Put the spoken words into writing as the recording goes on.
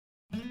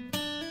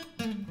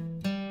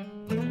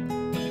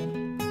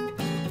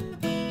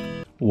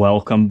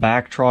Welcome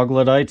back,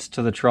 troglodytes,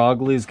 to the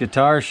Trogly's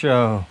Guitar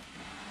Show.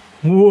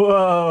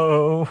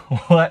 Whoa,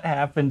 what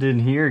happened in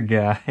here,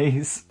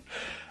 guys?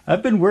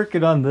 I've been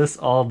working on this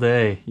all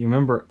day. You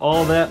remember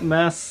all that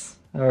mess?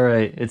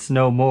 Alright, it's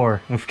no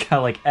more. We've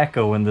got like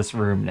echo in this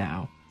room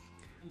now.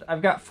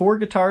 I've got 4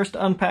 guitars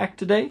to unpack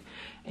today,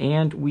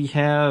 and we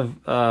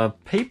have a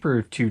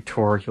paper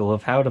tutorial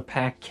of how to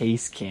pack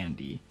case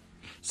candy.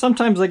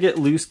 Sometimes I get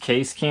loose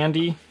case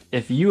candy.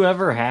 If you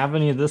ever have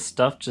any of this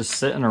stuff just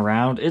sitting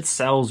around, it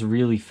sells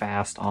really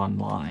fast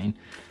online.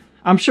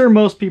 I'm sure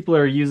most people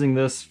are using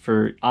this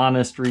for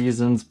honest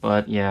reasons,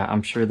 but yeah,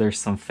 I'm sure there's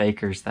some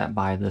fakers that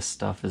buy this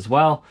stuff as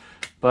well.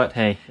 But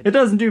hey, it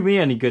doesn't do me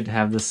any good to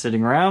have this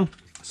sitting around.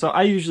 So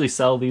I usually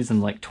sell these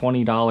in like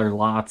 $20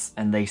 lots,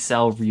 and they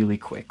sell really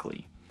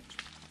quickly.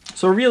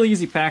 So a real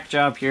easy pack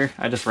job here.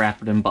 I just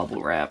wrap it in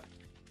bubble wrap.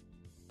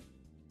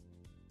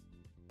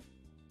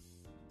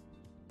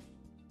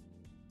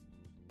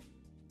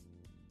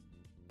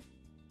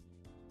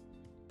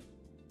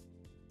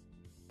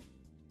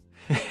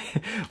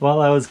 While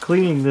I was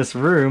cleaning this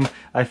room,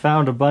 I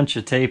found a bunch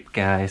of tape,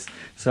 guys.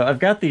 So I've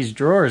got these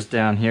drawers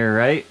down here,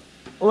 right?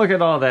 Look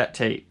at all that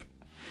tape.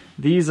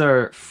 These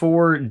are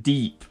 4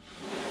 deep.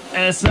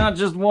 And it's not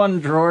just one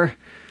drawer.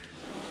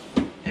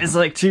 It's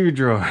like 2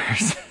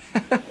 drawers.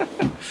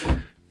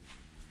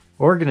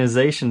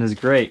 Organization is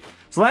great.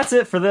 So that's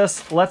it for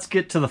this. Let's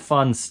get to the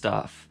fun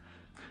stuff.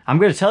 I'm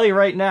going to tell you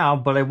right now,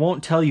 but I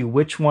won't tell you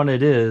which one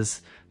it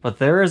is. But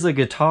there is a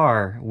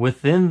guitar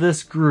within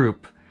this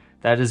group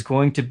that is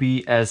going to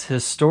be as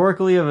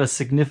historically of a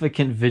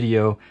significant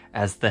video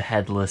as the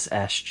Headless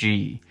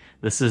SG.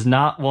 This is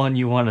not one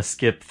you want to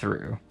skip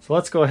through. So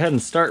let's go ahead and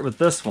start with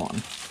this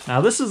one. Now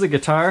this is a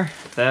guitar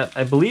that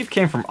I believe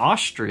came from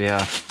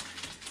Austria,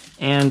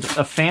 and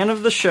a fan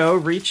of the show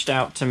reached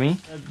out to me.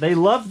 They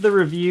loved the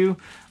review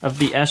of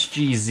the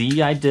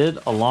SGZ I did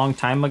a long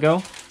time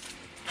ago,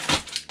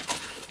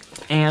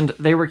 and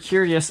they were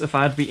curious if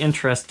I'd be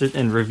interested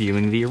in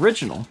reviewing the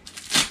original.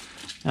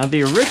 Now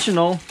the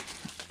original,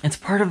 it's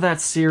part of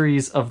that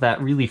series of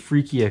that really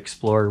freaky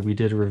Explorer we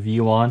did a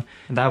review on,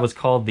 and that was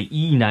called the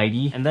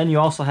E90, and then you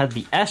also had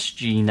the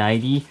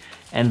SG90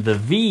 and the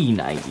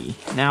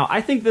V90. Now, I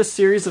think this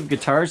series of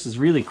guitars is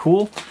really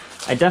cool.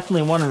 I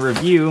definitely want to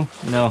review,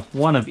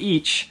 one of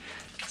each.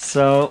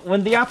 So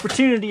when the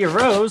opportunity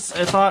arose,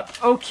 I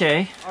thought,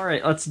 okay, all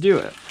right, let's do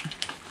it.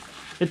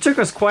 It took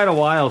us quite a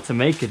while to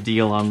make a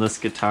deal on this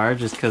guitar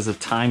just because of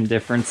time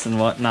difference and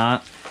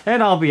whatnot.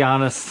 And I'll be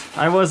honest,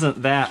 I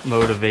wasn't that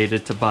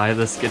motivated to buy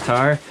this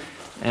guitar,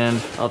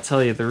 and I'll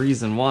tell you the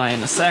reason why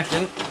in a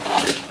second.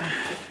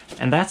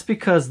 And that's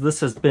because this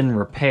has been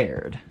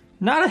repaired.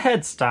 Not a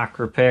headstock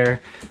repair,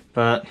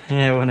 but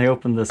yeah, when I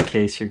open this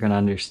case, you're gonna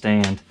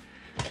understand.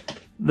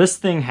 This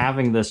thing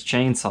having this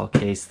chainsaw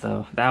case,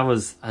 though, that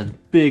was a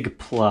big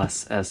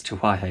plus as to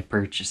why I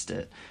purchased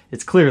it.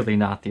 It's clearly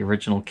not the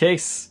original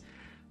case.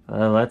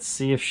 Let's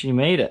see if she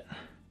made it.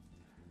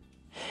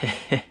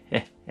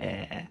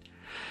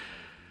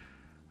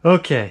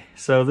 Okay,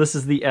 so this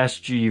is the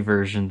SG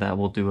version that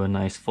we'll do a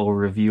nice full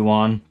review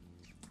on.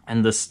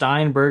 And the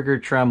Steinberger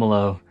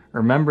Tremolo.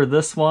 Remember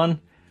this one?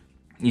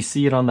 You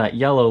see it on that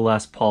yellow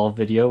Les Paul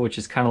video, which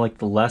is kind of like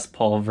the Les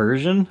Paul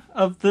version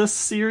of this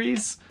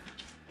series.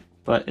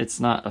 But it's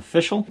not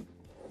official.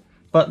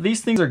 But these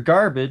things are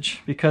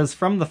garbage because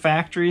from the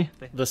factory,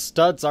 the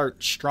studs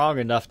aren't strong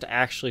enough to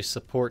actually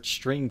support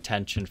string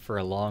tension for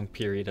a long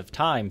period of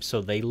time,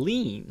 so they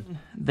lean.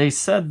 They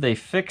said they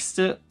fixed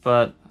it,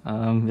 but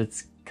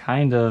it's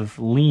kind of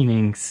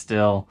leaning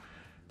still,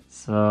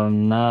 so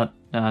I'm not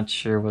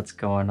sure what's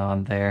going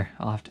on there.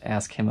 I'll have to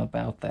ask him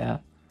about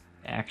that.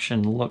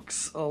 Action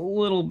looks a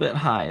little bit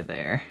high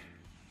there.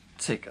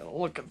 Take a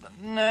look at the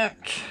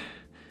neck.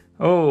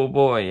 Oh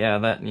boy, yeah,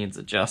 that needs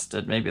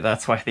adjusted. Maybe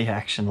that's why the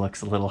action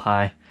looks a little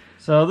high.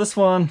 So this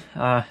one,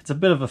 it's a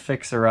bit of a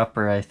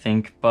fixer-upper, I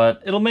think,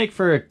 but it'll make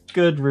for a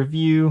good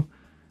review.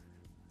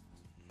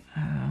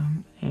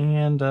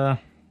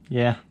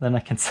 Yeah, then I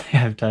can say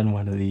I've done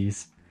one of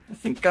these. I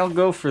think I'll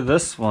go for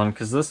this one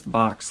because this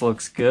box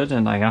looks good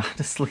and I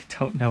honestly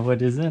don't know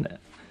what is in it.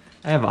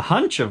 I have a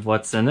hunch of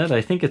what's in it.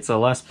 I think it's a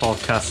Les Paul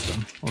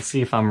Custom. We'll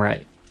see if I'm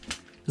right.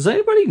 Does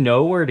anybody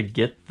know where to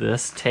get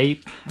this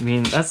tape? I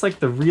mean, that's like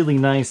the really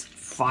nice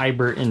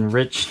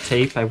fiber-enriched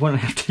tape. I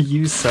wouldn't have to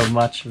use so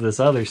much of this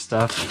other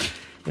stuff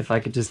if I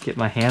could just get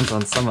my hands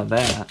on some of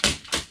that.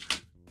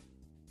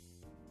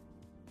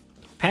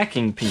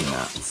 Packing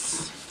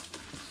peanuts.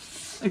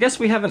 I guess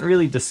we haven't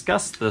really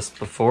discussed this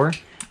before.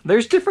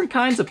 There's different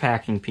kinds of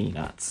packing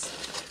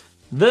peanuts.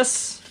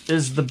 This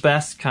is the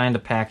best kind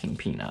of packing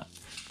peanut.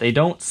 They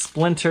don't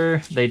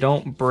splinter, they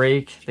don't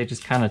break, they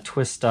just kind of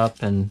twist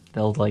up and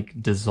they'll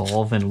like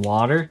dissolve in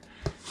water.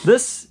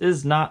 This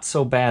is not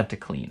so bad to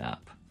clean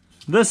up.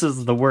 This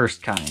is the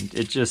worst kind.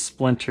 It just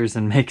splinters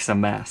and makes a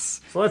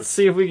mess. So let's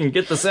see if we can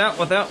get this out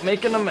without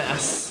making a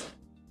mess.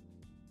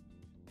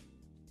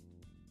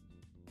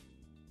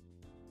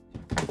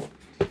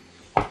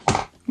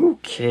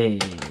 Okay.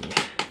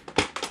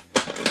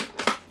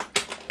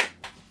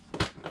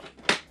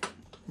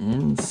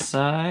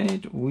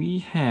 Inside we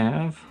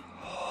have...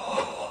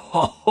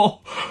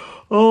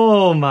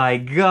 Oh my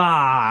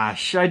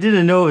gosh! I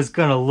didn't know it was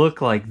gonna look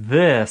like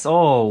this.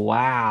 Oh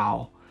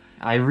wow.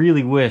 I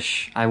really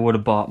wish I would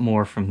have bought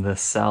more from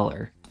this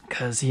seller,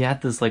 because he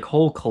had this like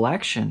whole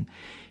collection.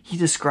 He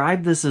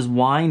described this as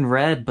wine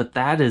red, but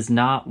that is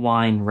not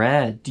wine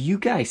red. Do you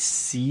guys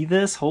see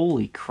this?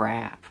 Holy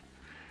crap.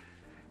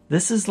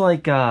 This is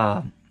like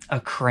a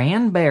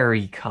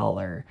cranberry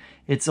color.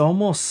 It's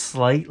almost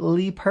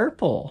slightly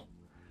purple.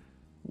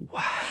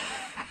 Wow.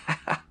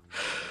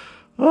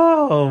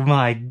 Oh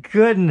my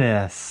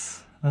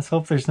goodness. Let's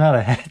hope there's not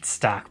a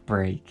headstock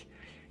break.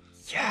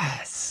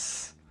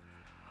 Yes.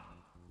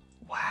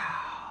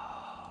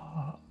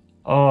 Wow.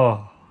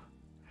 Oh.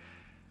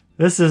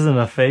 This isn't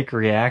a fake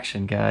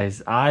reaction,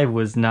 guys. I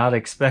was not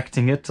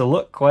expecting it to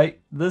look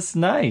quite this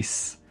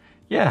nice.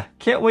 Yeah,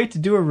 can't wait to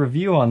do a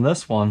review on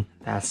this one.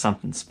 That's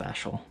something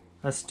special.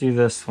 Let's do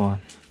this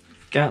one.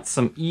 Got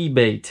some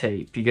eBay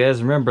tape. You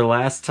guys remember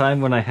last time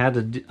when I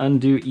had to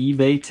undo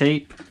eBay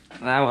tape?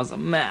 That was a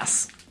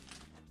mess.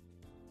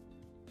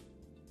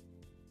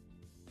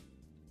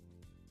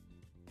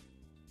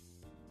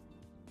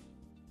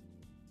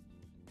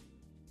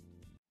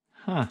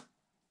 Huh.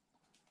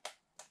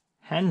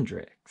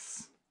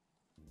 Hendrix.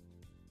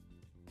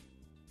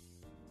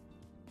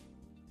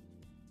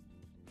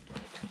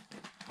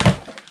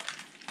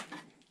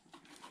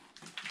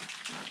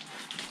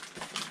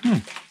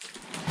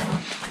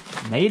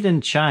 Made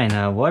in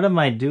China. What am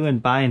I doing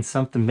buying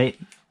something made...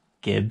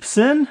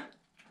 Gibson?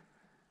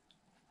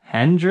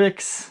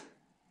 Hendrix?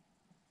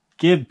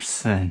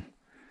 Gibson.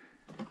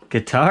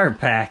 Guitar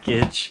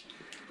package.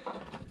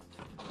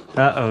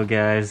 Uh-oh,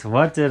 guys.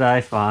 What did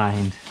I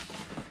find?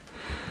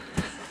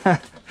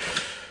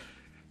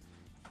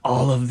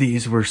 All of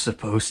these were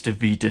supposed to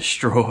be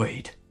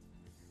destroyed.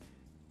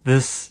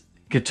 This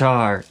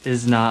guitar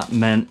is not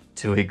meant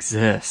to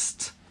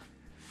exist.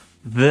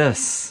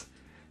 This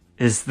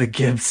is the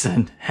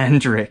Gibson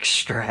Hendrix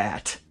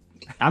Strat.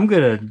 I'm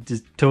gonna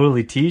just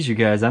totally tease you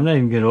guys. I'm not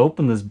even gonna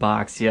open this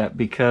box yet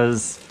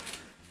because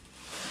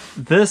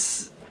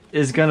this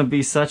is gonna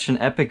be such an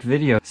epic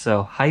video.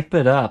 So hype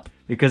it up,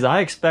 because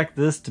I expect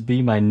this to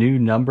be my new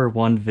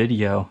 #1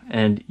 video,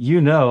 and you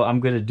know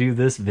I'm gonna do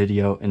this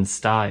video in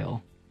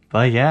style.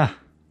 But yeah,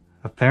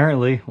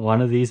 apparently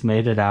one of these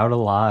made it out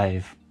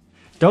alive.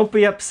 Don't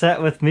be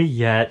upset with me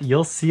yet.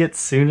 You'll see it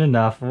soon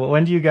enough.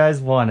 When do you guys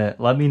want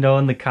it? Let me know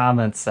in the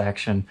comments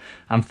section.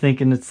 I'm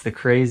thinking it's the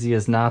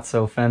craziest Not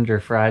So Fender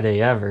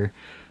Friday ever,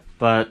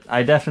 but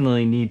I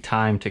definitely need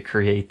time to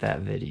create that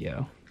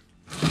video.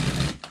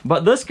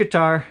 But this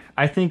guitar,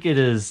 I think it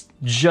is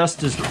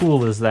just as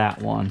cool as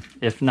that one,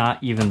 if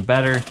not even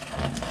better,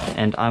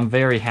 and I'm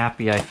very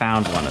happy I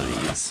found one of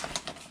these.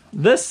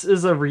 This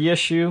is a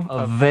reissue,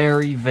 a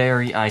very,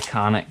 very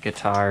iconic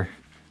guitar.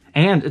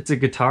 And it's a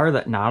guitar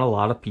that not a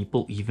lot of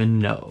people even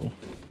know.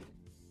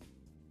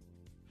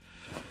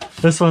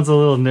 This one's a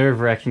little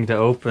nerve-wracking to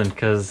open,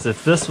 because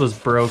if this was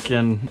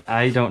broken,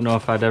 I don't know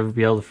if I'd ever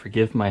be able to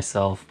forgive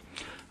myself.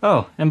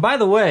 Oh, and by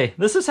the way,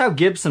 this is how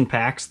Gibson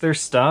packs their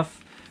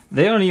stuff.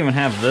 They don't even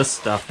have this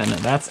stuff in it.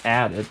 That's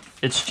added.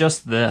 It's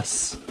just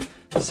this.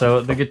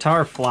 So the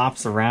guitar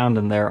flops around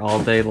in there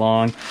all day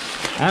long.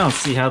 I don't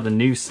see how the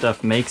new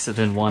stuff makes it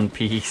in one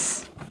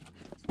piece.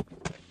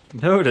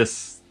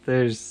 Notice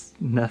there's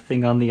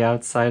nothing on the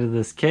outside of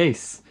this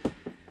case,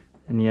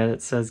 and yet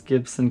it says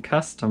Gibson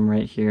Custom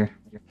right here.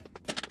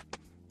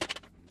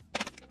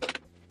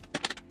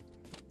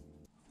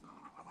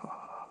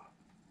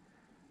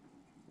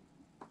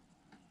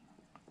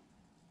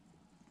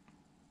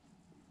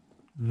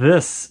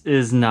 This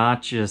is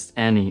not just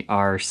any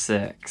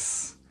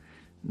R6.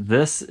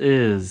 This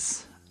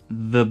is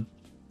the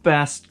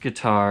best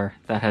guitar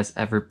that has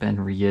ever been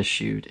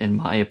reissued, in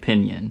my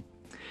opinion.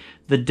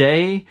 The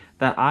day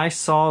that I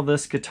saw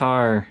this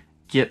guitar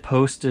get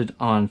posted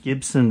on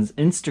Gibson's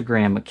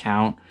Instagram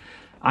account,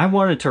 I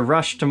wanted to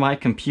rush to my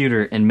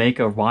computer and make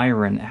a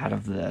wiring out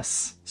of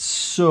this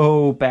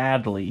so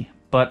badly,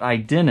 but I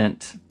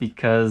didn't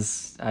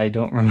because I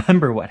don't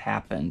remember what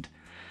happened.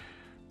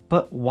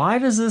 But why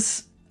does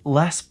this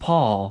Les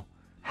Paul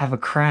have a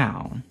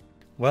crown?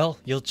 Well,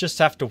 you'll just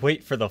have to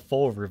wait for the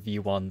full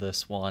review on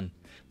this one.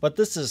 But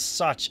this is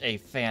such a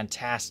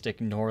fantastic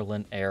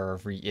Norlin era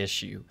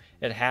reissue.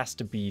 It has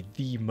to be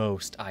the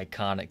most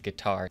iconic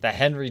guitar that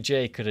Henry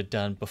J could have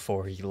done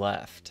before he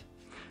left.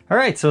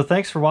 Alright, so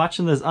thanks for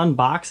watching this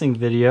unboxing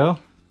video.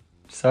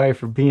 Sorry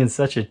for being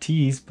such a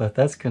tease, but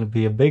that's going to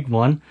be a big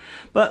one.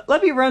 But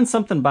let me run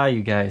something by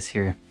you guys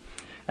here.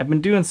 I've been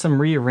doing some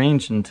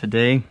rearranging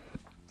today.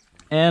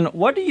 And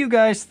what do you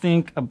guys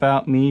think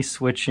about me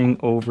switching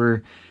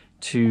over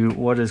to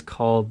what is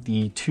called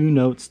the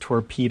Twin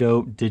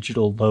Torpedo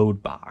digital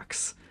load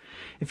box?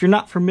 If you're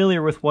not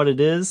familiar with what it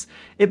is,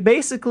 it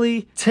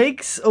basically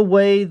takes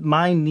away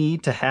my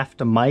need to have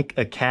to mic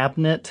a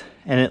cabinet,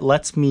 and it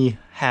lets me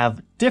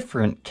have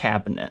different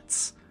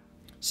cabinets.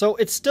 So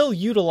it still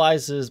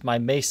utilizes my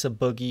Mesa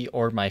Boogie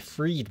or my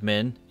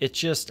Friedman, it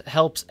just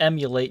helps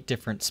emulate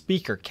different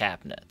speaker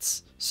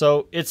cabinets.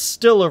 So it's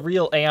still a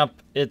real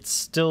amp, it's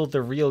still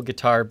the real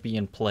guitar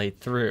being played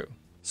through.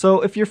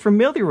 So if you're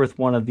familiar with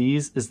one of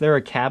these, is there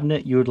a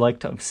cabinet you would like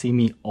to see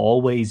me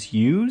always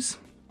use?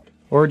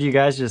 Or do you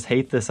guys just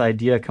hate this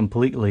idea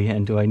completely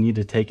and do I need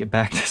to take it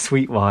back to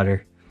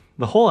Sweetwater?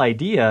 The whole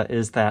idea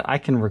is that I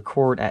can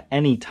record at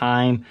any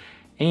time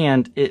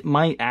and it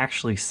might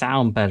actually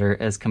sound better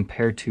as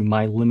compared to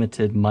my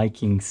limited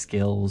miking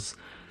skills.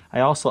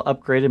 I also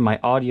upgraded my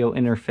audio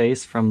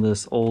interface from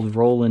this old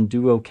Roland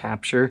Duo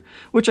Capture,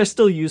 which I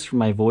still use for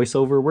my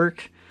voiceover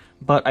work,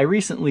 but I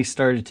recently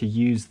started to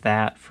use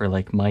that for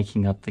like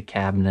miking up the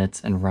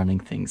cabinets and running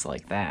things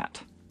like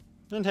that.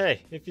 And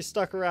hey, if you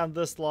stuck around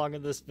this long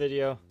in this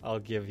video, I'll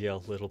give you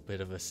a little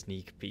bit of a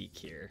sneak peek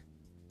here.